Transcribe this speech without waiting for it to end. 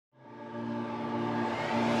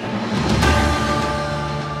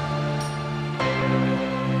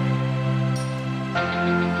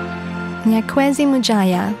Nyakwesi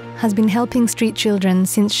Mujaya has been helping street children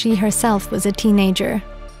since she herself was a teenager.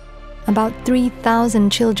 About 3,000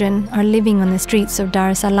 children are living on the streets of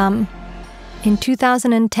Dar es Salaam. In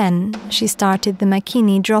 2010, she started the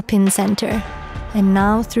Makini drop-in center, and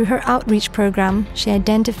now through her outreach program, she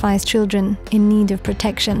identifies children in need of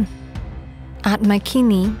protection. At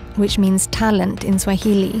Makini, which means talent in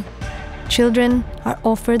Swahili, children are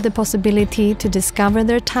offered the possibility to discover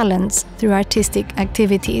their talents through artistic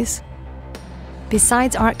activities.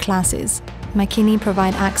 Besides art classes, Makini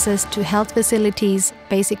provide access to health facilities,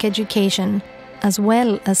 basic education, as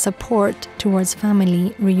well as support towards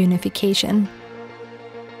family reunification.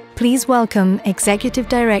 Please welcome Executive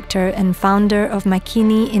Director and founder of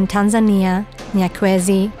Makini in Tanzania,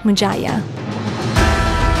 Nyakwesi Mujaya.